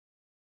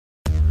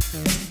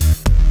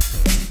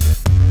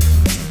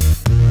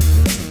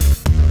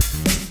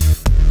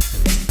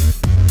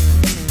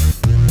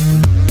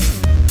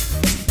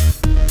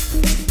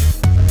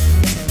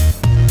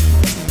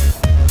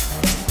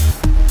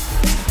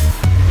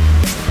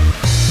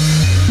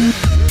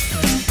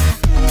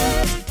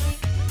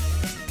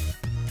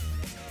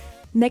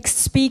Next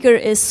speaker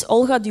is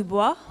Olga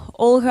Dubois.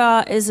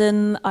 Olga is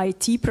an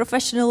IT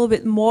professional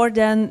with more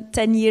than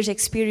 10 years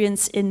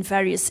experience in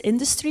various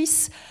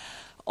industries.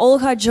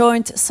 Olga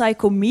joined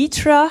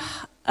Psychometra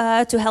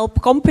to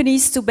help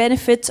companies to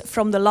benefit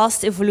from the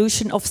last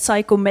evolution of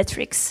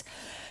psychometrics.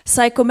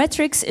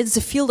 Psychometrics is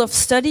a field of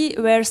study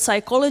where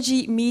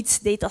psychology meets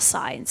data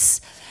science.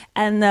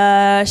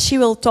 And she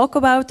will talk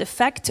about the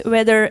fact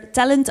whether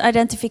talent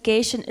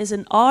identification is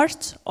an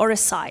art or a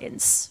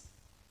science.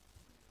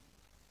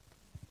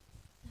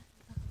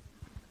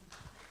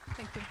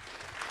 Thank you.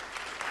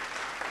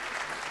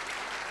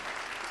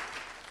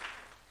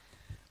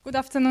 Good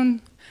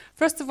afternoon.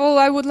 First of all,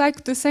 I would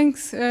like to thank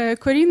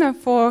Corina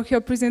for her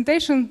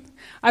presentation.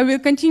 I will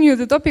continue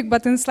the topic,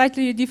 but in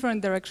slightly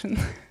different direction.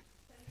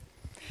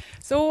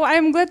 So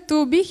I'm glad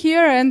to be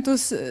here and to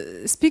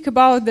speak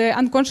about the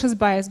unconscious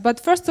bias. But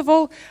first of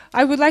all,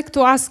 I would like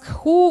to ask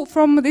who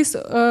from this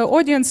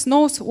audience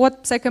knows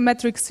what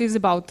psychometrics is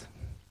about?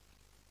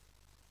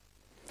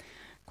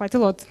 Quite a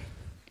lot.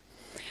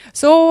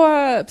 So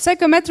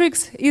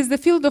psychometrics is the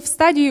field of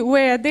study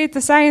where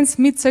data science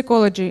meets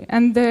psychology.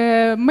 And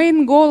the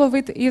main goal of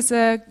it is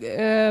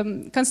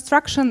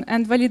construction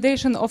and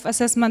validation of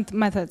assessment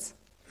methods.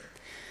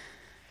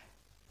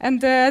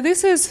 And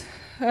these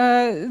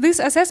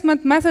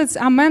assessment methods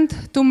are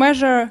meant to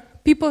measure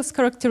people's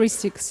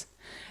characteristics,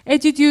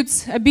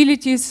 attitudes,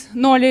 abilities,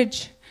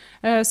 knowledge,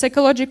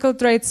 psychological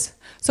traits.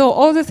 So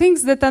all the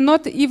things that are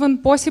not even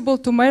possible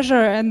to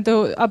measure and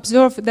to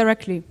observe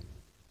directly.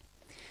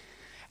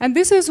 And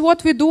this is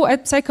what we do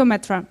at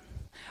Psychometra.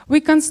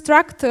 We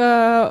construct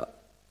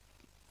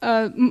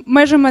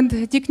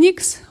measurement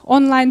techniques,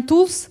 online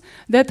tools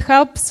that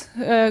helps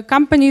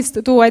companies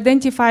to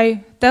identify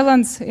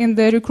talents in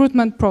the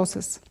recruitment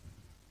process.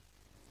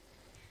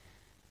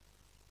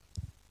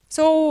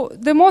 So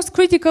the most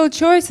critical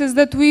choices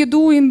that we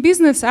do in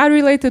business are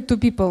related to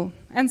people.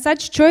 And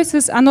such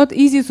choices are not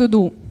easy to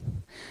do.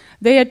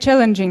 They are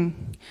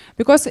challenging.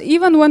 Because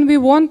even when we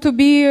want to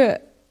be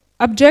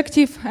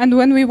objective and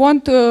when we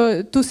want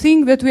to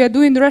think that we are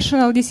doing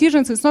rational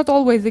decisions, it's not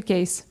always the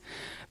case.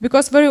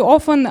 Because very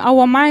often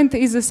our mind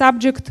is a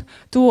subject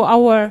to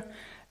our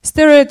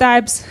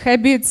stereotypes,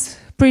 habits,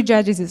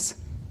 prejudices.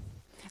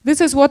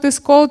 This is what is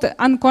called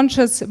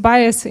unconscious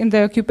bias in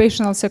the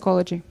occupational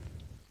psychology.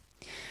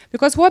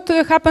 Because what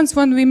happens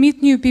when we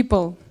meet new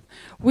people?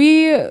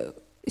 We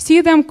see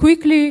them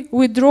quickly,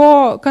 we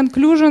draw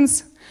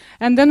conclusions,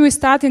 and then we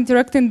start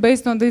interacting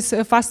based on these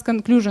fast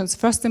conclusions,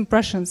 first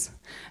impressions.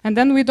 And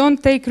then we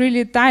don't take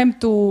really time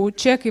to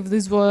check if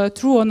these were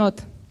true or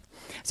not.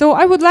 So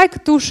I would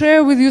like to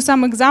share with you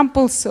some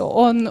examples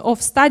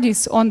of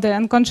studies on the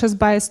unconscious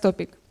bias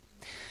topic.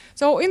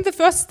 So in the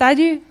first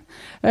study,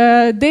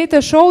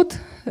 data showed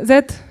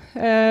that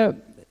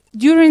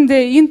during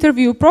the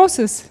interview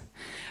process,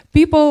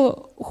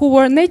 people who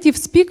were native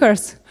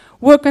speakers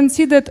were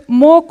considered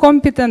more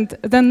competent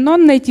than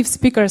non-native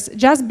speakers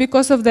just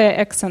because of their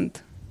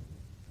accent.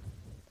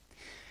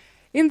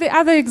 In the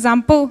other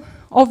example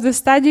of the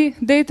study,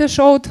 data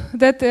showed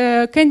that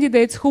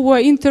candidates who were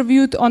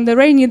interviewed on the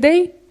rainy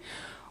day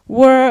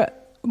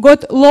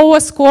got lower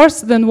scores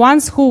than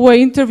ones who were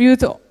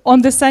interviewed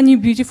on the sunny,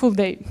 beautiful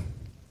day.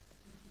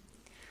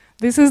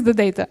 This is the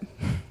data.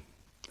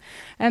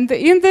 And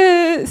in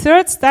the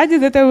third study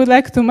that I would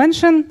like to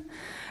mention,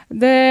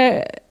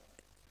 the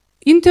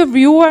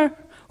interviewer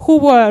who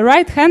were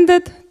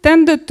right-handed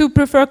tended to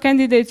prefer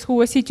candidates who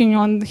were sitting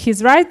on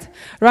his right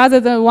rather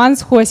than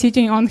ones who were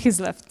sitting on his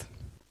left.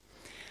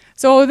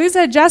 So these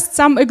are just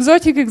some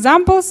exotic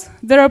examples.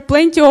 There are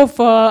plenty of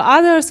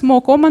others,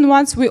 more common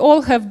ones. We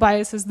all have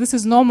biases. This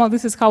is normal.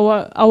 This is how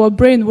our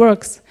brain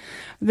works.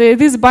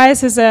 These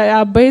biases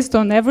are based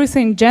on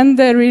everything: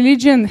 gender,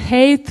 religion,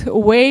 hate,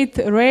 weight,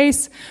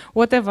 race,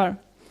 whatever.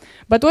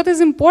 But what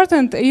is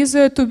important is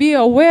to be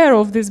aware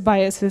of these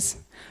biases.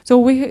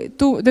 So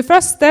the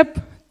first step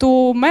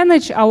to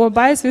manage our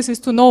biases is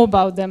to know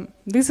about them.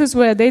 This is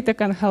where data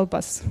can help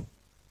us.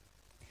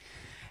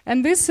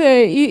 And this,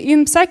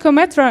 in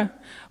Psychometra,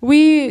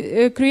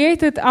 we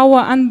created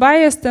our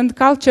unbiased and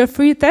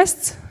culture-free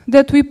tests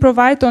that we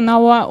provide on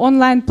our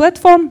online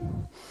platform.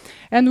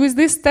 And with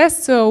these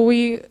tests,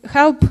 we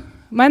help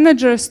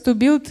managers to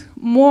build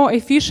more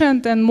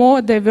efficient and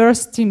more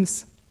diverse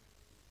teams.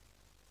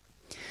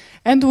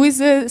 And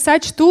with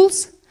such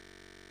tools,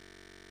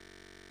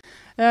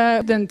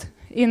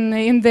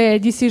 in their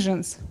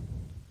decisions.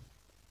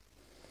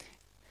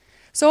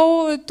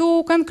 So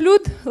to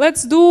conclude,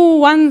 let's do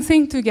one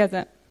thing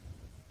together.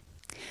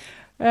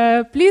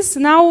 Please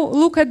now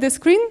look at the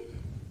screen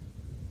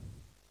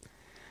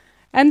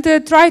and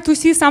try to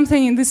see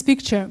something in this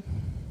picture.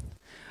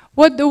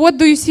 What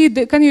do you see?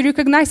 Can you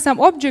recognize some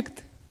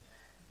object?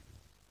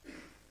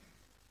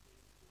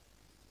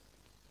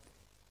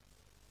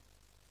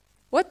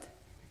 What?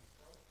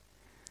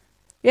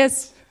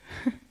 Yes.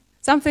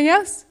 Something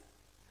else?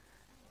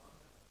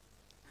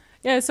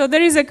 Yeah, so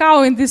there is a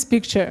cow in this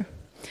picture.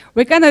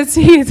 We cannot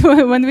see it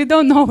when we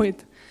don't know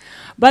it.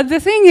 But the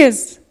thing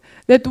is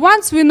that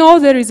once we know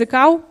there is a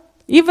cow,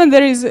 even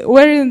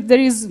where there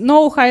is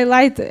no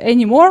highlight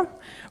anymore,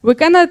 we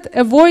cannot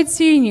avoid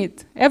seeing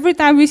it. Every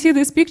time we see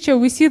this picture,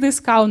 we see this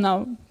cow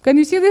now. Can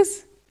you see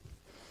this?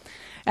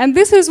 And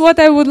this is what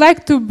I would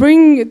like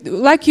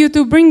you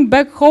to bring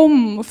back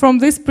home from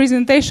this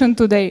presentation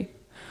today.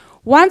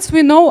 Once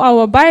we know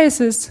our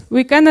biases,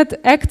 we cannot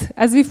act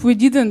as if we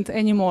didn't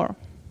anymore.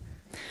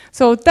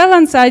 So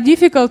talents are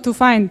difficult to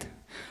find.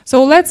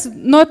 So let's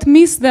not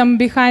miss them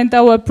behind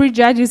our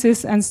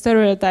prejudices and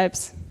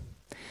stereotypes.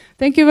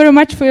 Thank you very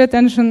much for your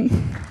attention.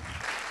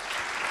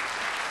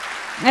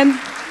 And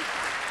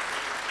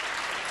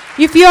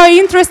if you are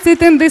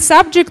interested in this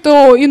subject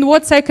or in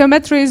what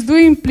psychometry is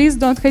doing, please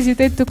don't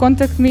hesitate to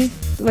contact me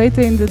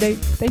later in the day.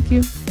 Thank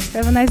you.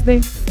 Have a nice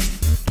day.